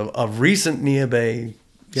oriole of recent Neah Bay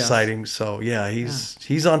sightings. So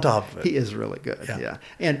he's on top of it. He is really good. Yeah,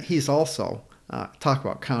 and he's also talk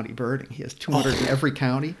about county birding. He has 200 in every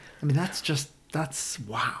county. I mean, that's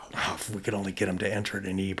wow. Oh, if we could only get him to enter it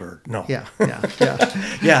in eBird. No. Yeah.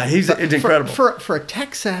 Yeah, it's incredible. For a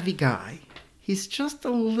tech savvy guy. He's just a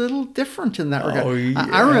little different in that regard. Yeah.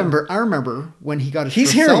 I remember when he got his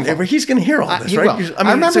first cell phone. He's going to hear all this, right?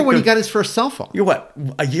 I remember when he got his first cell phone. You're what,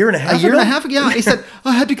 a year and a half ago? A year and a half ago, yeah. He said,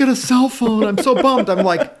 I had to get a cell phone. I'm so bummed. I'm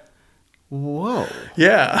like, whoa.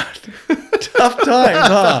 Yeah. Tough times,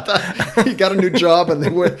 huh? He got a new job and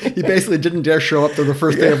he basically didn't dare show up to the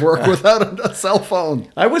first day of work without a cell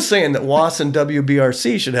phone. I was saying that WAS and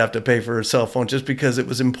WBRC should have to pay for a cell phone just because it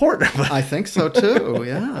was important. I think so too,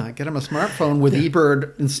 yeah. Get him a smartphone with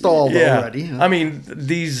eBird installed already. Yeah. I mean,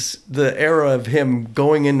 the era of him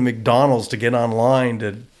going into McDonald's to get online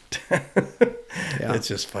to... It's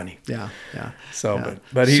just funny. Yeah. So,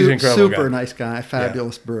 but he's an incredible guy. Super nice guy,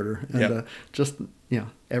 fabulous birder. And just...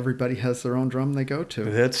 everybody has their own drum they go to.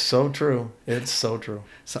 It's so true. It's so true.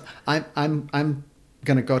 So I'm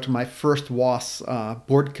going to go to my first WAS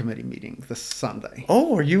board committee meeting this Sunday.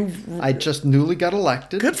 Oh, are you? I just newly got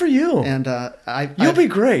elected. Good for you. And you'll be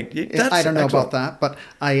great. I don't know about that, but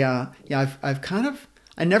I've kind of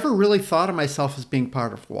I never really thought of myself as being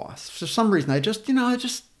part of WAS. For some reason, I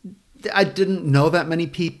didn't know that many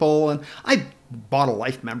people, and I bought a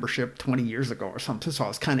life membership 20 years ago or something, so I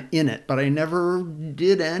was kind of in it, but I never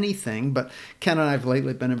did anything. But Ken and I have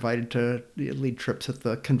lately been invited to lead trips at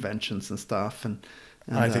the conventions and stuff, and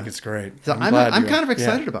I think it's great. So I'm kind of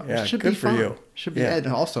excited about it. Yeah, It should good be fun. for you. Should be. It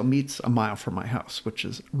also meets a mile from my house, which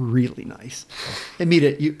is really nice. They meet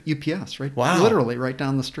at UPS, right? Wow. Literally right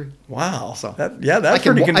down the street. Wow. So that's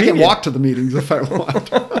pretty convenient. I can walk to the meetings if I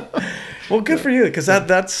want. Well, good for you, because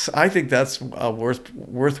I think that's a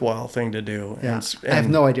worthwhile thing to do. Yeah. And I have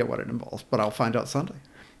no idea what it involves, but I'll find out Sunday.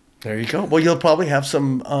 There you go. Well, you'll probably have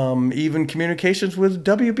some even communications with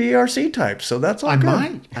WBRC types, so that's all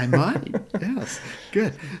good. I might. Yes.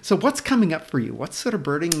 Good. So what's coming up for you? What sort of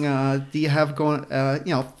birding do you have going,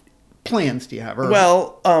 plans do you have?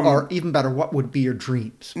 Or even better, what would be your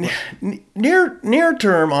dreams? Near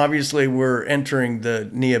term, obviously, we're entering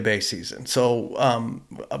the Neah Bay season. So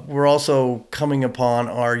we're also coming upon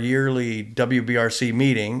our yearly WBRC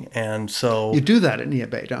meeting. And so... You do that at Neah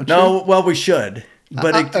Bay, don't you? No, well, we should.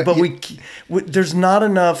 But there's not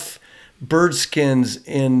enough bird skins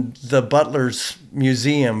in the Butler's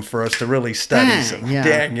museum for us to really study.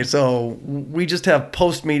 Dang. So we just have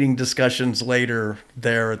post-meeting discussions later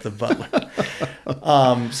there at the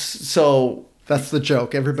Butler. So that's the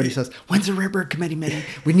joke. Everybody says, when's the Rare Bird Committee meeting?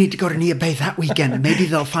 We need to go to Neah Bay that weekend, and maybe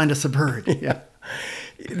they'll find us a bird. Yeah.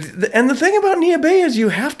 And the thing about Neah Bay is you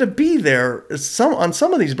have to be there. On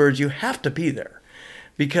some of these birds, you have to be there.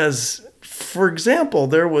 Because, for example,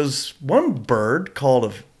 there was one bird called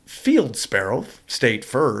a field sparrow, state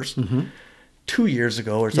first, 2 years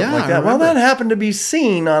ago or something like that. Well, that happened to be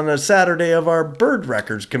seen on a Saturday of our bird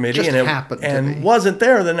records committee, and wasn't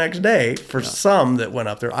there the next day for some that went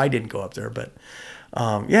up there. I didn't go up there, but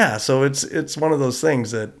so it's one of those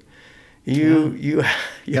things that you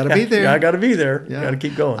got to be there. I got to be there. Yeah. Got to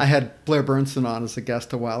keep going. I had Blair Burnson on as a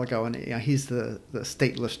guest a while ago, and he's the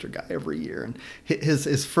state lister guy every year. And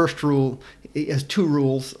his first rule, he has 2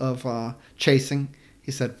 rules of chasing.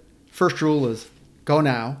 He said, first rule is go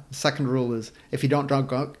now. The second rule is if you don't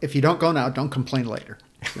go now, don't complain later.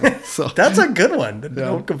 So that's a good one.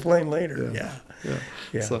 Don't complain later. Yeah.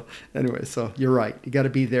 Yeah. So anyway, so you're right. You got to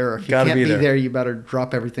be there. If you can't be there, you better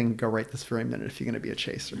drop everything and go right this very minute if you're going to be a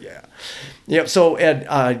chaser. Yeah. Yeah. So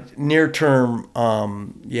at near term,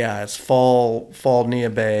 it's fall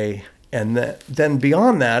Neah Bay, and then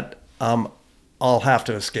beyond that, I'll have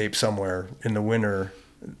to escape somewhere in the winter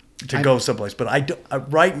to go someplace. But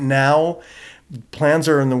right now, plans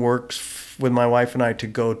are in the works with my wife and I to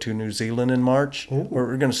go to New Zealand in March. Ooh.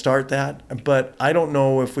 We're going to start that, but I don't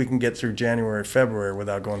know if we can get through January, February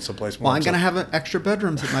without going someplace more. Well, I'm going to have extra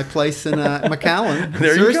bedrooms at my place in McAllen.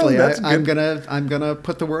 There Seriously, you go. I'm gonna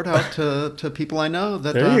put the word out to people I know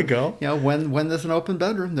that there you go. You know, when there's an open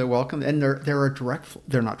bedroom, they're welcome, and there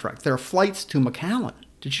are flights to McAllen.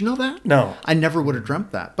 Did you know that? No. I never would have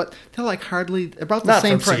dreamt that. But they're like hardly about the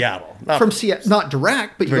same price. Not from Seattle. From Seattle. Not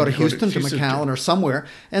direct, but you go to Houston to McAllen or somewhere,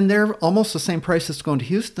 and they're almost the same price as going to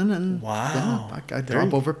Houston. And wow. Yeah, I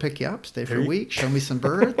drop over, pick you up, stay for a week, show me some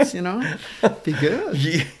birds, you know. Be good.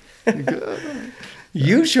 Be good.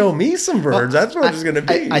 You show me some birds. That's what it's going to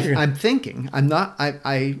be. I'm thinking. I'm not.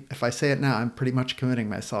 If I say it now, I'm pretty much committing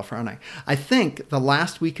myself, aren't I? I think the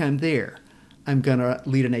last week I'm there, I'm going to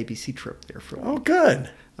lead an ABC trip there for a week. Oh,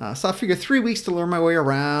 good. So I figure 3 weeks to learn my way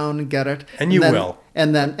around and get it. And you will.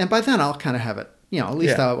 And by then I'll kind of have it, you know, at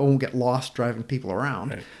least I won't get lost driving people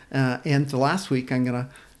around. Right. And the last week I'm going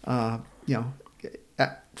to,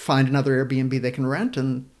 find another Airbnb they can rent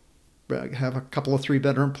and have a couple of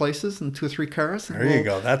 3-bedroom places and 2 or 3 cars. There you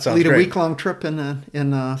go. That sounds great. Lead a week-long trip in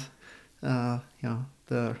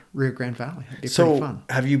the Rio Grande Valley. It'd be pretty fun.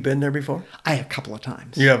 Have you been there before? I have a couple of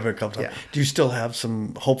times. You have a couple of times. Yeah. Do you still have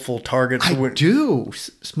some hopeful targets? I do.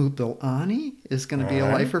 Smootbill Ani is going to be a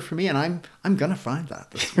lifer for me, and I'm going to find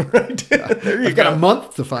that this week. Right. There you I've got a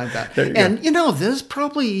month to find that. And there's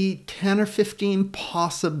probably 10 or 15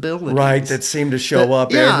 possibilities. Right, that seem to show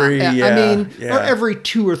up every every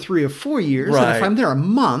 2 or 3 or 4 years. Right. And if I'm there a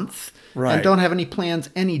month right. and don't have any plans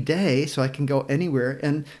any day, so I can go anywhere,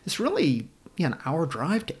 and it's really an hour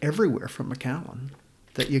drive to everywhere from McAllen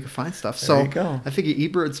that you can find stuff. There you go. I figure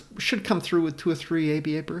eBirds should come through with 2 or 3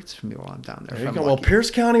 ABA birds for me while I'm down there. There you go. Well,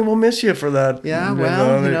 Pierce County will miss you for that. Yeah,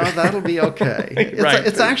 well, that'll be okay.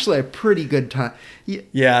 It's actually a pretty good time.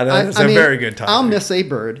 Yeah, that's a very good time. I'll miss a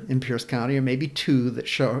bird in Pierce County, or maybe 2 that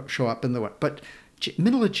show up in the winter. But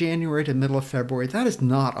middle of January to middle of February, that is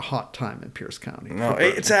not a hot time in Pierce County. No,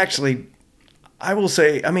 it's actually, I will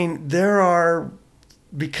say, there are...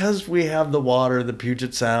 Because we have the water, the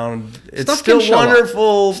Puget Sound, it's still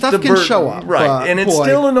wonderful. Stuff can show up. Right. And it's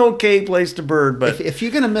still an okay place to bird. But if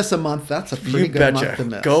you're going to miss a month, that's a pretty good month to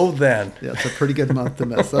miss. Go then. Yeah, it's a pretty good month to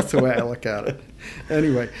miss. That's the way I look at it.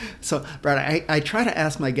 Anyway, so, Brad, I try to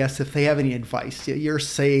ask my guests if they have any advice. You're a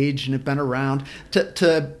sage and have been around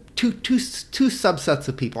to two subsets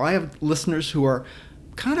of people. I have listeners who are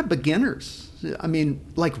kind of beginners.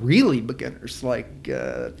 Like really beginners, like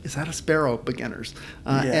is that a sparrow beginners?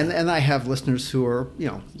 And I have listeners who are,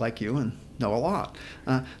 like you and know a lot.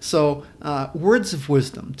 So words of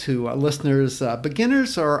wisdom to listeners,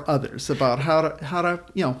 beginners or others, about how to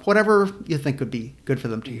whatever you think would be good for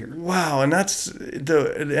them to hear. Wow, and that's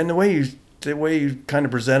the way you kind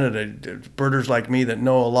of presented it, birders like me that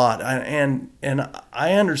know a lot, and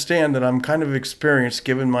I understand that I'm kind of experienced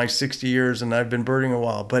given my 60 years and I've been birding a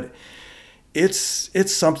while, but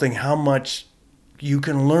it's something how much you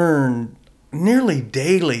can learn nearly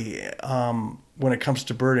daily when it comes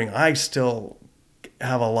to birding. I still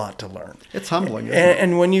have a lot to learn. It's humbling, isn't it?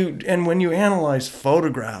 And when you analyze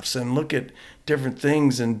photographs and look at different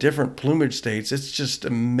things in different plumage states, it's just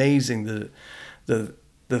amazing the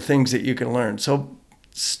things that you can learn. So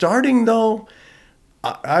starting though,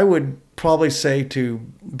 I would probably say to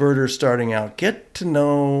birders starting out, get to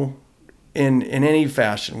know in any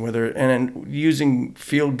fashion, and using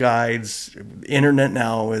field guides, internet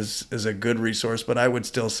now is a good resource, but I would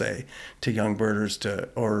still say to young birders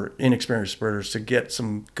or inexperienced birders to get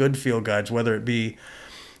some good field guides, whether it be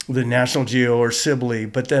the National Geo or Sibley,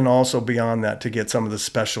 but then also beyond that to get some of the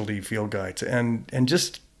specialty field guides and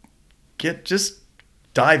just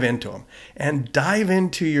dive into them and dive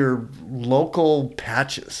into your local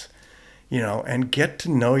patches. And get to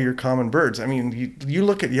know your common birds. You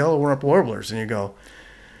look at yellow-rumped warblers and you go,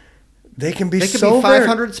 they can be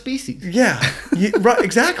 500 species. Yeah, right,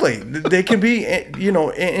 exactly. They can be,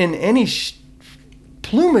 in any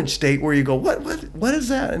plumage state where you go, what is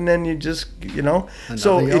that? And then you just,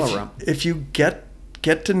 So if you get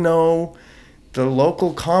to know the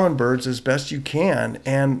local common birds as best you can,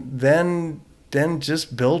 and then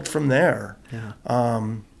just build from there.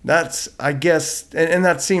 Yeah. That's, I guess, and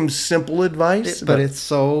that seems simple advice. But it's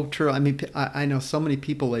so true. I know so many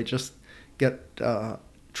people, they just get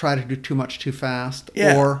try to do too much too fast,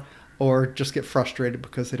 or just get frustrated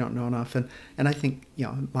because they don't know enough. And I think,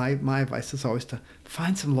 my advice is always to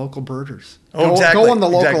find some local birders. Exactly. Go on the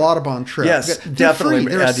local Audubon trip. Yes, definitely.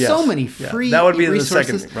 Free. There are so many free that would be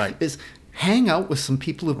resources. The second, right. Is hang out with some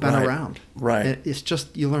people who've been around. Right. It's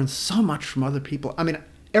just, you learn so much from other people. I mean,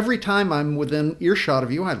 every time I'm within earshot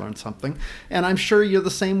of you, I learn something. And I'm sure you're the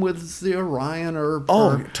same with the Orion or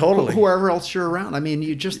totally. Whoever else you're around. I mean,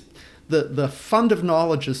 you just, the fund of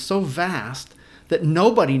knowledge is so vast that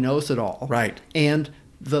nobody knows it all. Right. And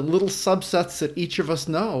the little subsets that each of us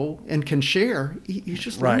know and can share, you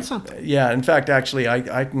just learn something. Yeah. In fact, actually,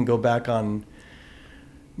 I can go back on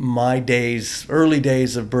my early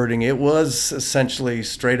days of birding. It was essentially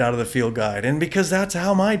straight out of the field guide. And because that's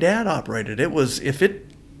how my dad operated. It was, if it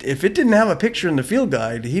didn't have a picture in the field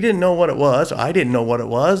guide, he didn't know what it was. I didn't know what it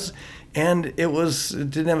was. And it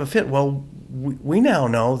didn't have a fit. Well, we now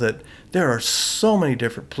know that there are so many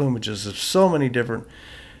different plumages, of so many different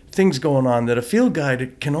things going on that a field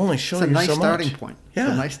guide can only show you so much. It's a nice starting point.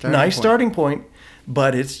 Yeah, nice starting point.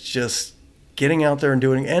 But it's just getting out there and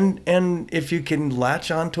doing. And if you can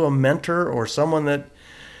latch onto a mentor or someone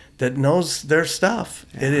that knows their stuff,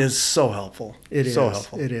 it is so helpful. It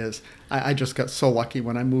helpful. It is. I just got so lucky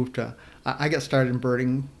when I moved to. I got started in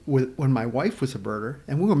birding when my wife was a birder,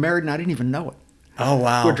 and we were married, and I didn't even know it. Oh,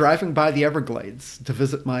 wow. We're driving by the Everglades to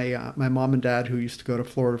visit my mom and dad, who used to go to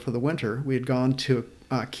Florida for the winter. We had gone to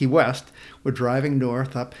Key West. We're driving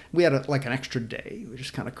north up. We had an extra day. We were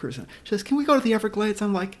just kind of cruising. She says, "Can we go to the Everglades?"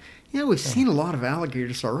 I'm like, "Yeah, we've seen a lot of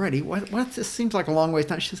alligators already. What this seems like a long way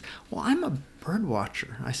down." She says, "Well, I'm a bird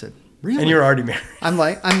watcher." I said, "Really?" And you're already married. I'm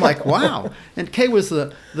like, wow. And Kay was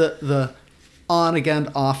the on again,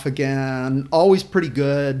 off again, always pretty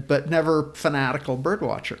good, but never fanatical bird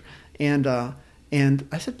watcher. And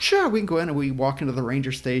I said, "Sure, we can go in." And we walk into the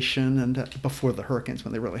ranger station, and before the hurricanes,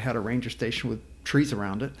 when they really had a ranger station with trees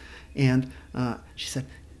around it. And she said,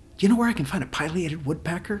 "Do you know where I can find a pileated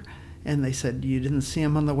woodpecker?" And they said, "You didn't see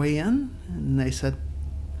them on the way in?" And they said,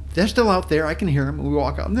 "They're still out there. I can hear them." And we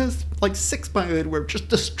walk out, and there's like 6 pileated. We're just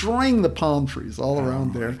destroying the palm trees all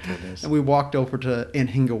around there. Goodness. And we walked over to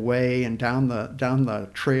Anhinga Way and down the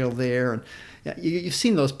trail there. And you've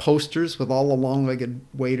seen those posters with all the long-legged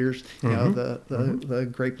waders, the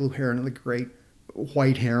great blue heron and the great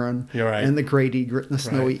white heron, and the great egret and the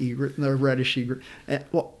snowy egret and the reddish egret.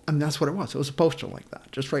 And, that's what it was. It was a poster like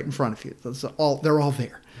that, just right in front of you. They're all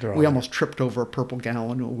there. We almost tripped over a purple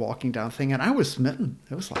gallon walking down the thing, and I was smitten.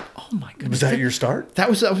 It was like, oh my goodness. Was that your start? That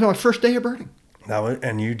was my first day of birding.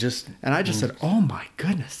 And I just said, "Oh my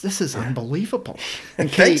goodness, this is unbelievable."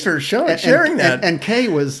 And thanks for sharing that. And Kay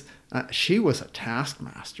was, she was a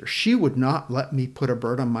taskmaster. She would not let me put a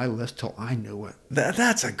bird on my list till I knew it.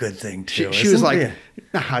 That's a good thing too. She was like,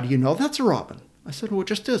 "Now, how do you know that's a robin?" I said, "Well, it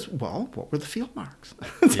just is." "Well, what were the field marks?"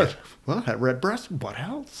 Like, "Well, it had red breast. What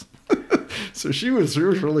else?" So she was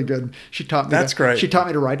really good. She taught me. That's great. She taught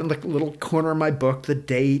me to write in the little corner of my book the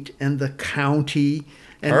date and the county.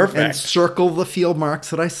 And circle the field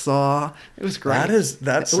marks that I saw. It was great.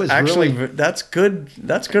 That's good.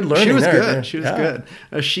 That's good learning. She was there. good. She was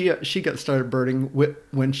good. She got started birding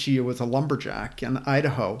when she was a lumberjack in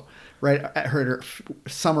Idaho, right at her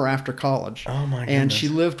summer after college. Oh my goodness! And she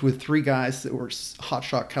lived with 3 guys that were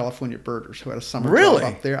hotshot California birders who had a summer job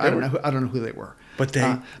up there. I don't know who they were. But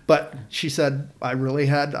but she said I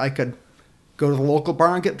could go to the local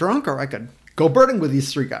bar and get drunk, or I could go birding with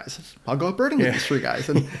these 3 guys. I'll go birding with these 3 guys.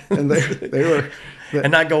 And they were...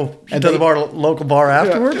 And not go to the local bar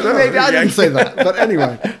afterwards? Yeah, maybe I didn't say that. But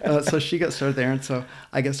anyway, so she got started there. And so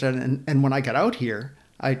I got started. And when I got out here,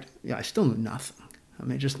 I still knew nothing. I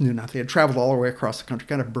mean, just knew nothing. I traveled all the way across the country,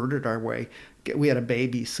 kind of birded our way. We had a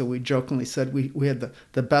baby, so we jokingly said we had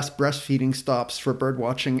the best breastfeeding stops for bird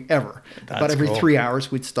watching ever. About every 3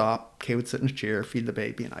 hours, we'd stop. Kay would sit in a chair, feed the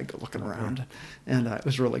baby, and I'd go looking around. And it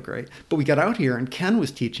was really great. But we got out here, and Ken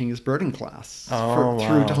was teaching his birding class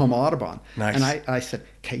through Tahoma Audubon. Nice. And I said,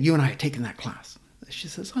 "Kay, you and I are taking that class." She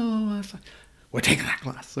says, "Oh," I said, "We're taking that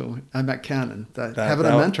class." So I met Ken, and having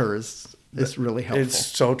a mentor is really helpful. It's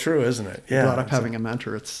so true, isn't it? Yeah. Brought up having a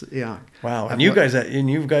mentor. Wow. And you guys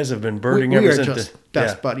have been birding ever since. We are just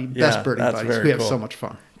best birding buddies. We have so much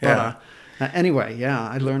fun. Yeah. But anyway,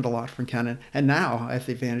 I learned a lot from Ken, and now I have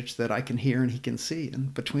the advantage that I can hear and he can see,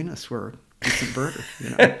 and between us we're a decent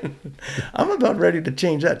birder. I'm about ready to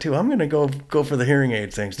change that too. I'm going to go for the hearing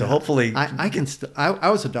aid things to hopefully. I can. I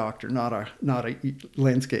was a doctor, not a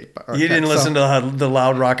landscape architect. You didn't listen to the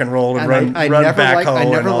loud rock and roll and run never backhoe. I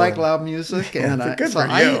never liked loud music, and good for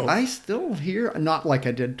you. I still hear, not like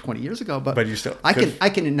I did 20 years ago, but you still. I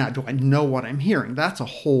can now. Do I know what I'm hearing? That's a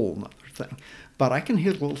whole nother thing. but I can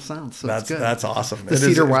hear the little sounds. So that's good. That's awesome. The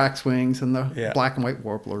cedar waxwings and the black and white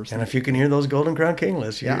warblers. And if you can hear those golden crown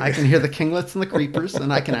kinglets. I can hear the kinglets and the creepers,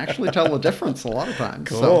 and I can actually tell the difference a lot of times.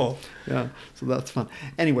 Cool. So that's fun.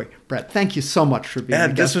 Anyway, Brett, thank you so much for being a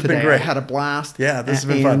guest this has today. been great. I had a blast. Yeah, this has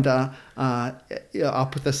been fun. And I'll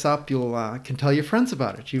put this up. You can tell your friends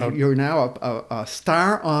about it. You're now a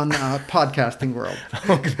star on podcasting world.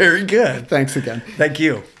 Very good. Thanks again. Thank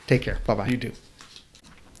you. Take care. Bye-bye. You too.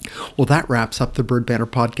 Well, that wraps up the Bird Banter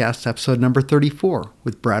Podcast, episode number 34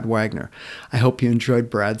 with Brad Wagner. I hope you enjoyed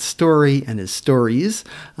Brad's story and his stories.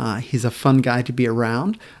 He's a fun guy to be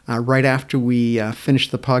around. Right after we finished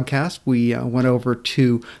the podcast, we went over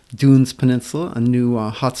to Dunes Peninsula, a new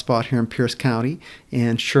hotspot here in Pierce County.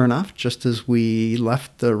 And sure enough, just as we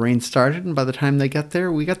left, the rain started. And by the time we got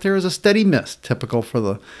there as a steady mist, typical for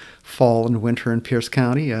the fall and winter in Pierce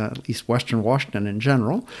County, at least Western Washington in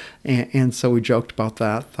general. And so we joked about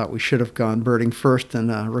that, thought we should have gone birding first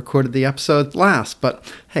and recorded the episode last. But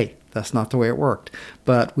hey, that's not the way it worked.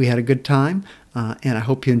 But we had a good time, and I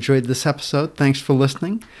hope you enjoyed this episode. Thanks for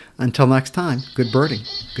listening. Until next time, good birding.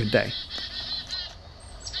 Good day.